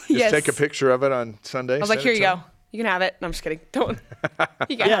hope for. Just take a picture of it on Sunday. I was like, here you go. You can have it. No, I'm just kidding. Don't.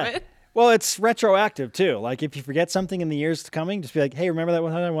 You can have it. Well, it's retroactive too. Like if you forget something in the years coming, just be like, hey, remember that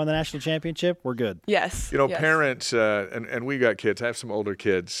one time I won the national championship? We're good. Yes. You know, yes. parents, and we got kids. I have some older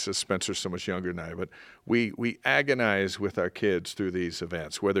kids. Spencer's so much younger than I, but we agonize with our kids through these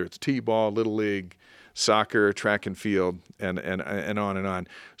events, whether it's t-ball, little league, soccer, track and field, and on and on.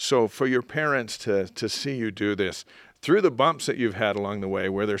 So for your parents to see you do this through the bumps that you've had along the way,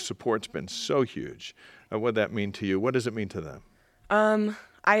 where their support's been so huge, what does that mean to you? What does it mean to them?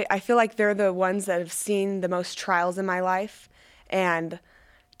 I feel like they're the ones that have seen the most trials in my life, and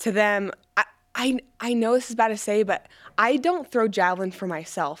to them, I know this is bad to say, but I don't throw javelin for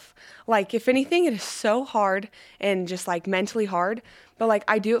myself. Like, if anything, it is so hard and just like mentally hard, but like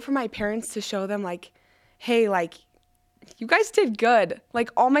I do it for my parents to show them like, hey, like you guys did good.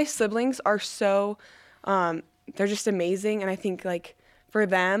 Like all my siblings are so, they're just amazing, and I think like for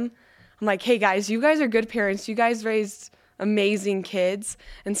them, I'm like, hey guys, you guys are good parents. You guys raised amazing kids.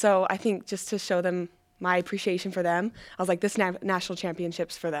 And so I think just to show them my appreciation for them, I was like, this national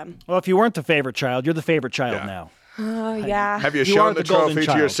championship's for them. Well, if you weren't the favorite child, you're the favorite child Yeah. now. Yeah. Have you You shown are the the golden trophy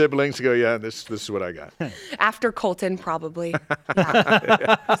to your child. siblings to go, yeah, this is what I got? After Colton, probably.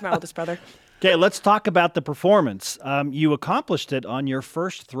 Yeah. He's my oldest brother. Okay, let's talk about the performance. You accomplished it on your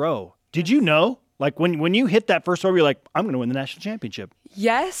first throw. Did you know? Like when you hit that first throw, you're like, I'm going to win the national championship.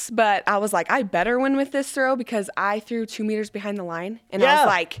 Yes, but I was like, I better win with this throw because I threw 2 meters behind the line. And I Yeah. was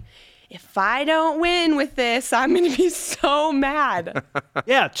like, if I don't win with this, I'm going to be so mad.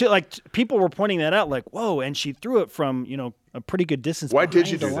 Yeah, people were pointing that out, like, whoa, and she threw it from a pretty good distance. Why did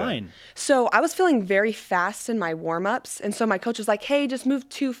behind you the do that? line. So I was feeling very fast in my warm-ups. And so my coach was like, hey, just move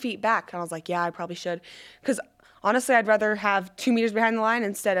 2 feet back. And I was like, yeah, I probably should. Because honestly, I'd rather have 2 meters behind the line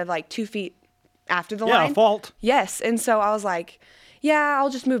instead of like 2 feet after the line. Yeah, fault. Yes. And so I was like, yeah, I'll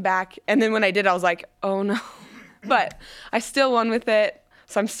just move back. And then when I did, I was like, oh no. But I still won with it.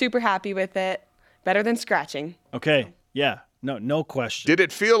 So I'm super happy with it. Better than scratching. Okay, yeah, no question. Did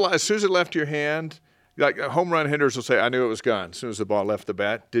it feel, as soon as it left your hand, like home run hitters will say, I knew it was gone as soon as the ball left the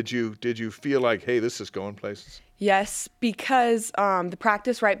bat. Did you feel like, hey, this is going places? Yes, because the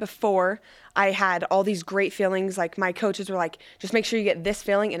practice right before, I had all these great feelings. Like my coaches were like, just make sure you get this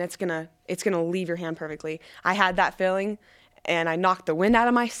feeling and it's gonna leave your hand perfectly. I had that feeling and I knocked the wind out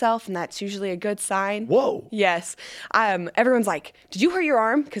of myself, and that's usually a good sign. Whoa. Yes. Everyone's like, did you hurt your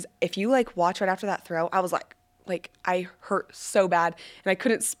arm? Because if you like watch right after that throw, I was like I hurt so bad and I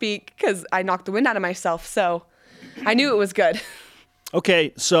couldn't speak because I knocked the wind out of myself. So I knew it was good.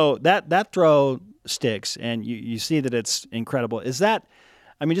 Okay, so that throw sticks, and you see that it's incredible. Is that,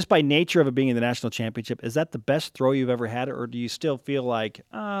 I mean, just by nature of it being in the national championship, is that the best throw you've ever had, or do you still feel like,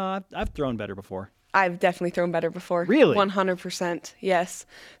 I've thrown better before? I've definitely thrown better before. Really? 100%, yes.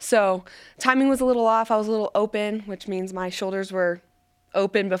 So timing was a little off. I was a little open, which means my shoulders were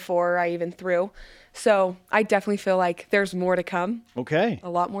open before I even threw. So I definitely feel like there's more to come, Okay. a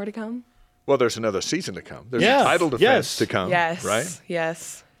lot more to come. Well, there's another season to come. There's Yes, a title defense yes. to come, Yes, right?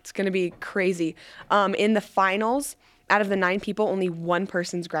 yes. It's going to be crazy. In the finals, out of the 9 people, only 1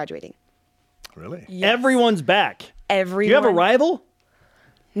 person's graduating. Really? Yes. Everyone's back. Everyone. Do you have a rival?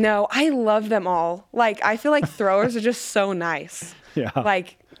 No, I love them all. Like, I feel like throwers are just so nice. Yeah.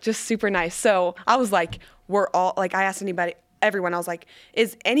 Like, just super nice. So I was like, we're all, like, I asked everyone, I was like,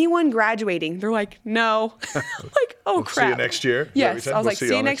 is anyone graduating? They're like, no. I'm like, oh, We'll crap. see you next year. Is that what you Yes. said? I was We'll like, see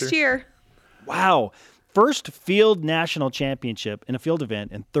you all next year. Wow. First field national championship in a field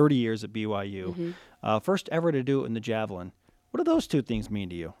event in 30 years at BYU. Mm-hmm. First ever to do it in the javelin. What do those two things mean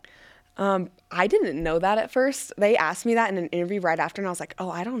to you? I didn't know that at first. They asked me that in an interview right after, and I was like, oh,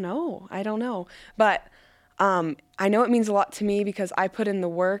 I don't know. But I know it means a lot to me because I put in the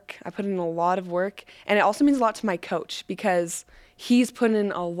work. I put in a lot of work. And it also means a lot to my coach because he's put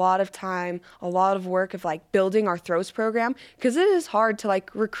in a lot of time, a lot of work of like building our throws program because it is hard to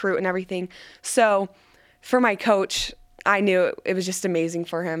like recruit and everything. So for my coach, I knew it was just amazing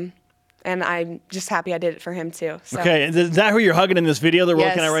for him. And I'm just happy I did it for him too. So. Okay, is that who you're hugging in this video that we're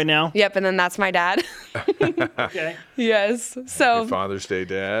looking at right now? Yep, and then that's my dad. Okay. Yes. So Happy Father's Day,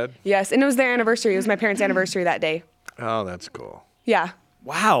 Dad. yes, and it was their anniversary. It was my parents' anniversary that day. Oh, that's cool. Yeah.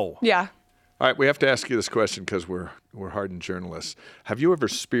 Wow. Yeah. All right, we have to ask you this question because we're hardened journalists. Have you ever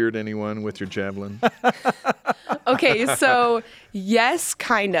speared anyone with your javelin? Okay, so yes,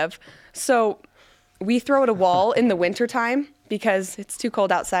 kind of. So we throw at a wall in the wintertime because it's too cold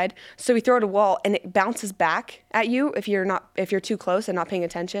outside. So we throw at a wall and it bounces back at you if you're too close and not paying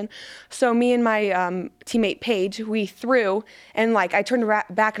attention. So me and my teammate Paige, we threw and like I turned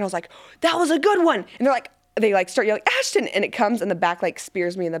back and I was like, that was a good one. And they start yelling, Ashton, and it comes and the back like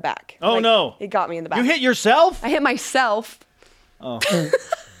spears me in the back. Oh, Like, no. It got me in the back. You hit yourself? I hit myself.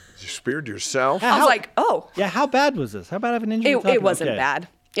 You speared yourself? I was like, oh, Yeah, how bad was this? How bad of an injury? it wasn't bad.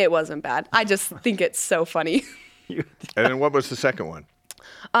 It wasn't bad. I just think it's so funny. And then what was the second one?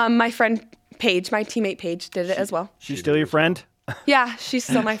 My friend Paige, my teammate Paige, did it as well. She's still your friend? Yeah, she's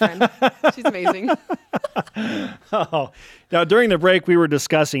still my friend. She's amazing. Oh, now during the break we were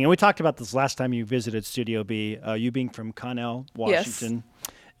discussing, and we talked about this last time you visited Studio B, you being from Connell, Washington,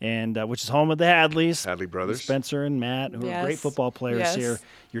 and which is home of the Hadleys. Hadley brothers. Spencer and Matt, who are Yes. great football players Yes. here.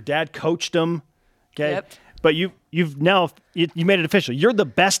 Your dad coached them. Okay. Yep. But you've now you made it official. You're the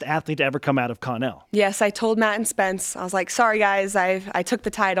best athlete to ever come out of Connell. Yes, I told Matt and Spence, I was like, sorry guys, I took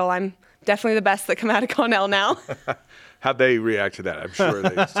the title. I'm definitely the best that come out of Connell now. How'd they react to that? I'm sure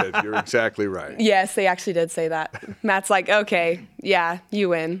they said, you're exactly right. Yes, they actually did say that. Matt's like, okay, yeah, you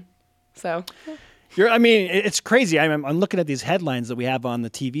win. So It's crazy. I'm looking at these headlines that we have on the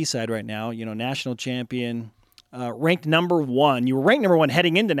TV side right now. You know, national champion, ranked number 1. You were ranked number 1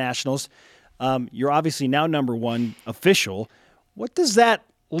 heading into nationals. You're obviously now number 1 official. What does that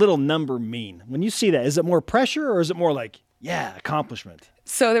little number mean? When you see that, is it more pressure or is it more like, yeah, accomplishment?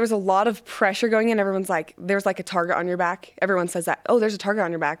 So there was a lot of pressure going in. Everyone's like, there's like a target on your back. Everyone says that. Oh, there's a target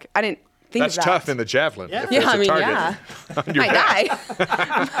on your back. I didn't think That's of that. tough in the javelin. Yeah. If Yeah, there's I a mean, target on your I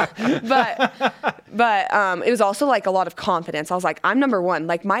back. die. but it was also like a lot of confidence. I was like, I'm number 1.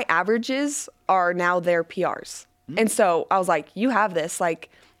 Like my averages are now their PRs. And so I was like, you have this. Like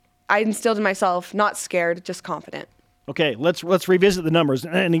I instilled in myself, not scared, just confident. Okay, let's revisit the numbers.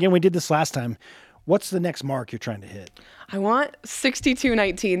 And again, we did this last time. What's the next mark you're trying to hit? I want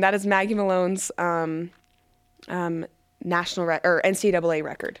 62.19. That is Maggie Malone's national or NCAA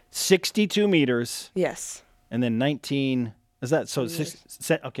record. 62 meters, Yes. and then 19. Is that so?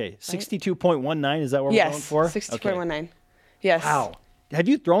 62.19. Is that what we're going Yes. for? 60.19. Yes. Wow. Have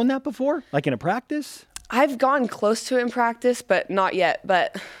you thrown that before? Like in a practice? I've gone close to it in practice, but not yet.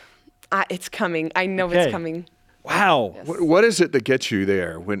 But it's coming. I know Okay. it's coming. Wow. What is it that gets you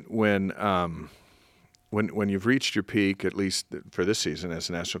there when you've reached your peak, at least for this season as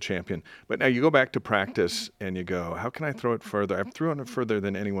a national champion? But now you go back to practice and you go, how can I throw it further? I've thrown it further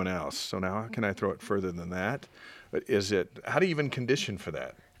than anyone else. So now how can I throw it further than that? But how do you even condition for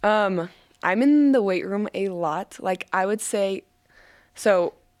that? I'm in the weight room a lot. Like I would say,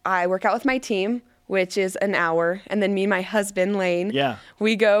 so I work out with my team, which is an hour, and then me and my husband Lane, Yeah.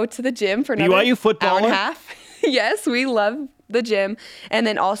 we go to the gym for another BYU footballer? hour and a half. Yes, we love the gym, and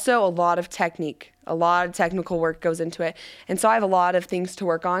then also a lot of technique. A lot of technical work goes into it, and so I have a lot of things to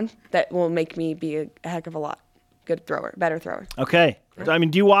work on that will make me be a heck of a lot better thrower. Okay. I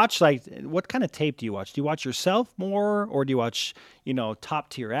mean, do you watch, like, what kind of tape do you watch? Do you watch yourself more, or do you watch, top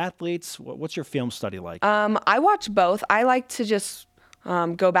tier athletes? What's your film study like? I watch both. I like to just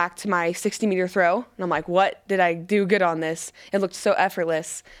go back to my 60-meter throw, and I'm like, what did I do good on this? It looked so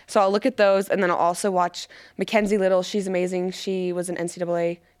effortless. So I'll look at those, and then I'll also watch Mackenzie Little. She's amazing. She was an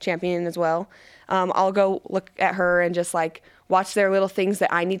NCAA champion as well. I'll go look at her and just like watch their little things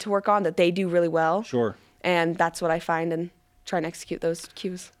that I need to work on that they do really well. Sure. And that's what I find and try and execute those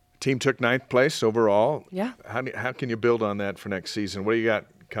cues. Team took 9th place overall. Yeah. How can you build on that for next season? What do you got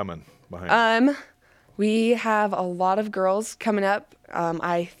coming behind? We have a lot of girls coming up.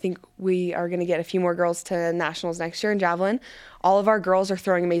 I think we are going to get a few more girls to nationals next year in javelin. All of our girls are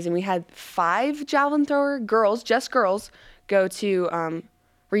throwing amazing. We had 5 javelin thrower girls, just girls, go to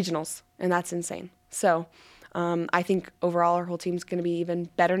regionals, and that's insane. So I think overall our whole team's going to be even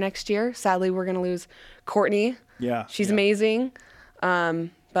better next year. Sadly, we're going to lose Courtney. Yeah. She's amazing.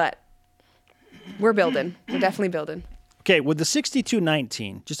 But we're building. We're definitely building. Okay, with the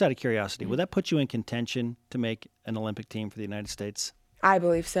 62.19, just out of curiosity, would that put you in contention to make an Olympic team for the United States? I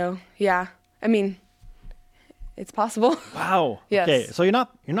believe so. Yeah. I mean, it's possible. Wow. Yes. Okay, so you're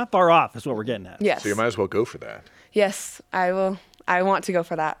not far off, is what we're getting at. Yes. So you might as well go for that. Yes, I will. I want to go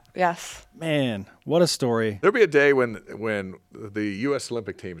for that. Yes. Man, what a story. There'll be a day when the U.S.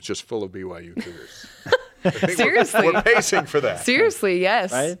 Olympic team is just full of BYU Cougars. I think Seriously. we're pacing for that. Seriously,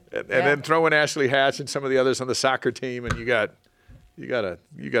 yes. Right? And then throw in Ashley Hatch and some of the others on the soccer team, and you got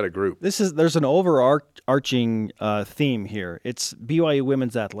a group. There's an overarching theme here. It's BYU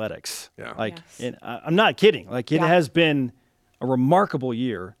women's athletics. Yeah. Like, Yes. I'm not kidding. Like, it Yeah. has been a remarkable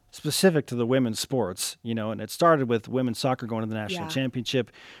year specific to the women's sports, and it started with women's soccer going to the national Yeah.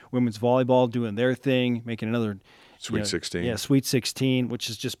 championship, women's volleyball doing their thing, making another Sweet 16. Yeah, Sweet 16, which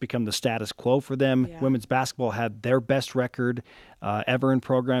has just become the status quo for them. Yeah. Women's basketball had their best record ever in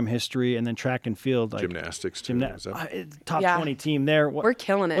program history, and then track and field. Like, Gymnastics too. Is that- top Yeah. 20 team there. We're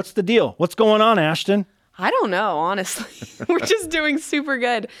killing it. What's the deal? What's going on, Ashton? I don't know, honestly. We're just doing super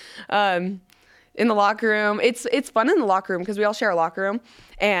good. in the locker room. It's fun in the locker room because we all share a locker room,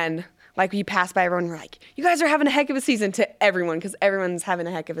 and like we pass by everyone, we're like, you guys are having a heck of a season to everyone because everyone's having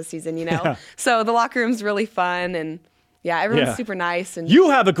a heck of a season, you know? Yeah. So the locker room's really fun, and everyone's super nice. And you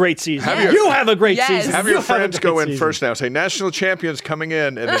have a great season. Yes. You have a great Yes. season. Have You your a friends great go in season. first now. Say, national champions coming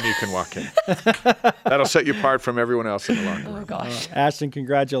in, and then you can walk in. That'll set you apart from everyone else in the locker room. oh gosh. Ashton,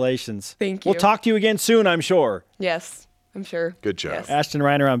 congratulations. Thank We'll you. talk to you again soon, I'm sure. Yes, I'm sure. Good job. Yes. Ashton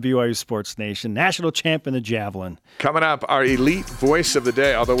Reiner on BYU Sports Nation, national champ in the javelin. Coming up, our elite voice of the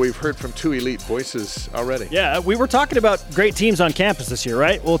day, although we've heard from 2 elite voices already. Yeah, we were talking about great teams on campus this year,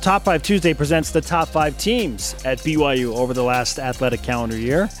 right? Well, Top 5 Tuesday presents the top 5 teams at BYU over the last athletic calendar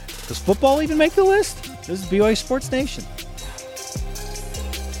year. Does football even make the list? This is BYU Sports Nation.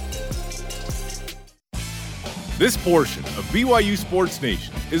 This portion of BYU Sports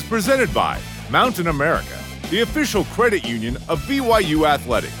Nation is presented by Mountain America, the official credit union of BYU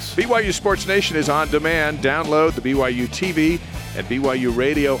Athletics. BYU Sports Nation is on demand. Download the BYU TV and BYU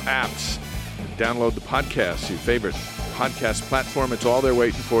radio apps. Download the podcast, your favorite podcast platform. It's all there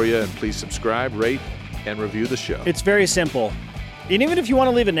waiting for you. And please subscribe, rate, and review the show. It's very simple. And even if you want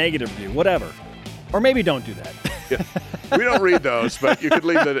to leave a negative review, whatever. Or maybe don't do that. Yeah. We don't read those, but you could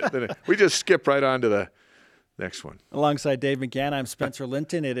leave we just skip right on to the next one. Alongside Dave McGann, I'm Spencer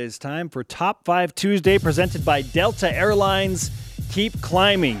Linton. It is time for Top 5 Tuesday, presented by Delta Airlines. Keep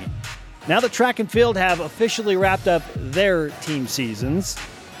climbing. Now that track and field have officially wrapped up their team seasons,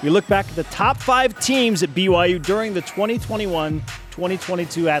 we look back at the top 5 teams at BYU during the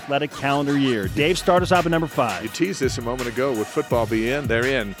 2021-2022 athletic calendar year. Dave, start us off at number 5. You teased this a moment ago. Would football be in? They're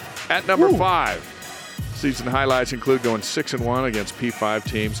in. At number 5, season highlights include going 6-1 against P5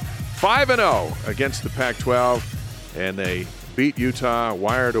 teams, 5-0 against the Pac-12, and they beat Utah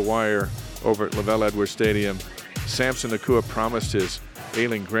wire to wire over at LaVell Edwards Stadium. Samson Nakua promised his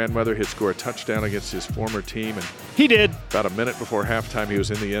ailing grandmother he'd score a touchdown against his former team, and He did. about a minute before halftime he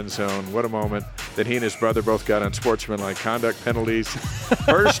was in the end zone. What a moment. Then he and his brother both got unsportsmanlike conduct penalties.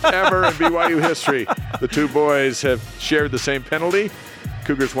 First ever in BYU history. The 2 boys have shared the same penalty.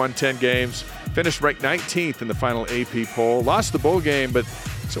 Cougars won 10 games, finished ranked 19th in the final AP poll, lost the bowl game, but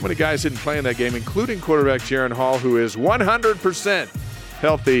so many guys didn't play in that game, including quarterback Jaron Hall, who is 100%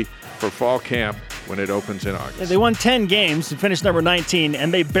 healthy for fall camp when it opens in August. They won 10 games and finished number 19,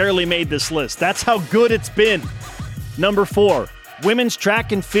 and they barely made this list. That's how good it's been. Number 4, women's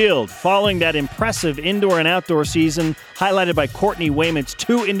track and field. Following that impressive indoor and outdoor season, highlighted by Courtney Wayment's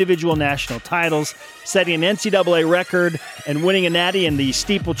 2 individual national titles, setting an NCAA record and winning a natty in the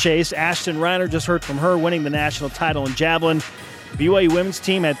steeplechase. Ashton Reiner, just heard from her, winning the national title in javelin. BYU women's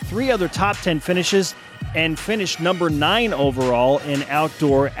team had 3 other top 10 finishes and finished number 9 overall in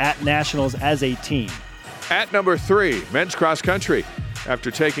outdoor at nationals as a team. At number 3, men's cross country.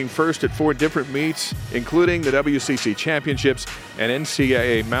 After taking first at 4 different meets, including the WCC Championships and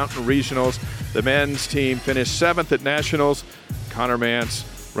NCAA Mountain Regionals, the men's team finished 7th at nationals. Connor Mance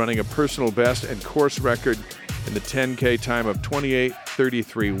running a personal best and course record in the 10K time of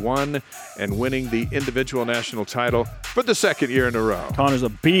 28:33.1 and winning the individual national title for the 2nd year in a row. Connor's a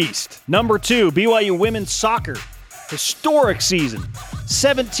beast. Number 2, BYU women's soccer. Historic season.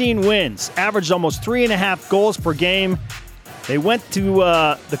 17 wins, averaged almost 3.5 goals per game. They went to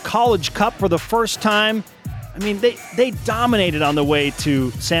the College Cup for the first time. I mean, they dominated on the way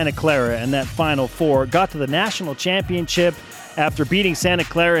to Santa Clara in that Final Four. Got to the national championship after beating Santa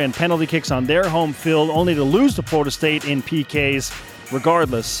Clara in penalty kicks on their home field, only to lose to Florida State in PKs.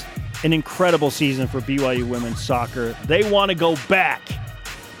 Regardless, an incredible season for BYU women's soccer. They want to go back.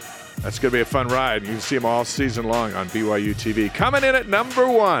 That's going to be a fun ride. You can see them all season long on BYU TV. Coming in at number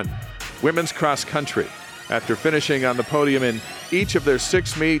 1, women's cross country. After finishing on the podium in each of their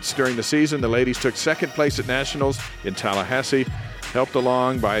 6 meets during the season, the ladies took 2nd place at nationals in Tallahassee, helped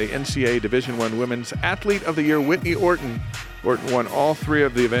along by NCAA Division I Women's Athlete of the Year Whitney Orton. Orton won all 3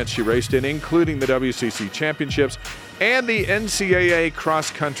 of the events she raced in, including the WCC Championships and the NCAA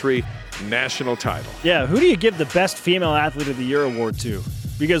Cross Country National title. Yeah, who do you give the Best Female Athlete of the Year award to?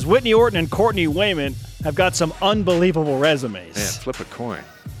 Because Whitney Orton and Courtney Wayment have got some unbelievable resumes. Man, flip a coin.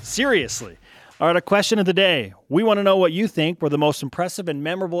 Seriously. All right, a question of the day. We want to know what you think were the most impressive and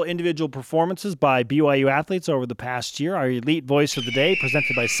memorable individual performances by BYU athletes over the past year. Our elite voice of the day,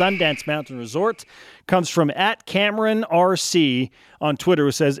 presented by Sundance Mountain Resort, comes from @CameronRC on Twitter,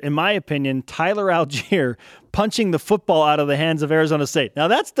 who says, in my opinion, Tyler Algier punching the football out of the hands of Arizona State. Now,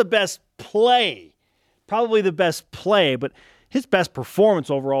 that's the best play. Probably the best play, but his best performance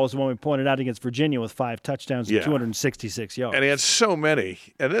overall is the one we pointed out against Virginia with 5 touchdowns and 266 yards. And he had so many.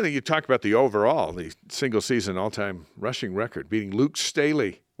 And then you talk about the overall, the single-season all-time rushing record, beating Luke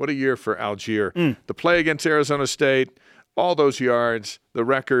Staley. What a year for Algier. The play against Arizona State, all those yards, the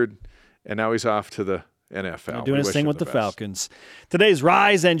record, and now he's off to the NFL. Doing his thing with the Falcons. Today's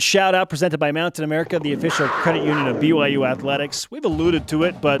Rise and Shout Out presented by Mountain America, the official credit union of BYU Athletics. We've alluded to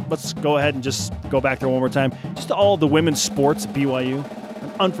it, but let's go ahead and just go back there one more time. Just to all the women's sports at BYU,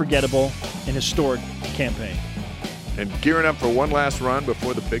 an unforgettable and historic campaign. And gearing up for one last run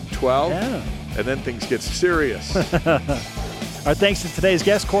before the Big 12. Yeah. And then things get serious. Our thanks to today's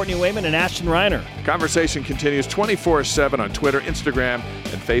guests, Courtney Wayman and Ashton Reiner. Conversation continues 24/7 on Twitter, Instagram,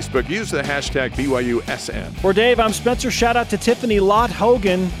 and Facebook. Use the hashtag BYUSN. For Dave, I'm Spencer. Shout out to Tiffany Lott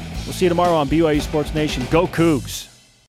Hogan. We'll see you tomorrow on BYU Sports Nation. Go Cougs.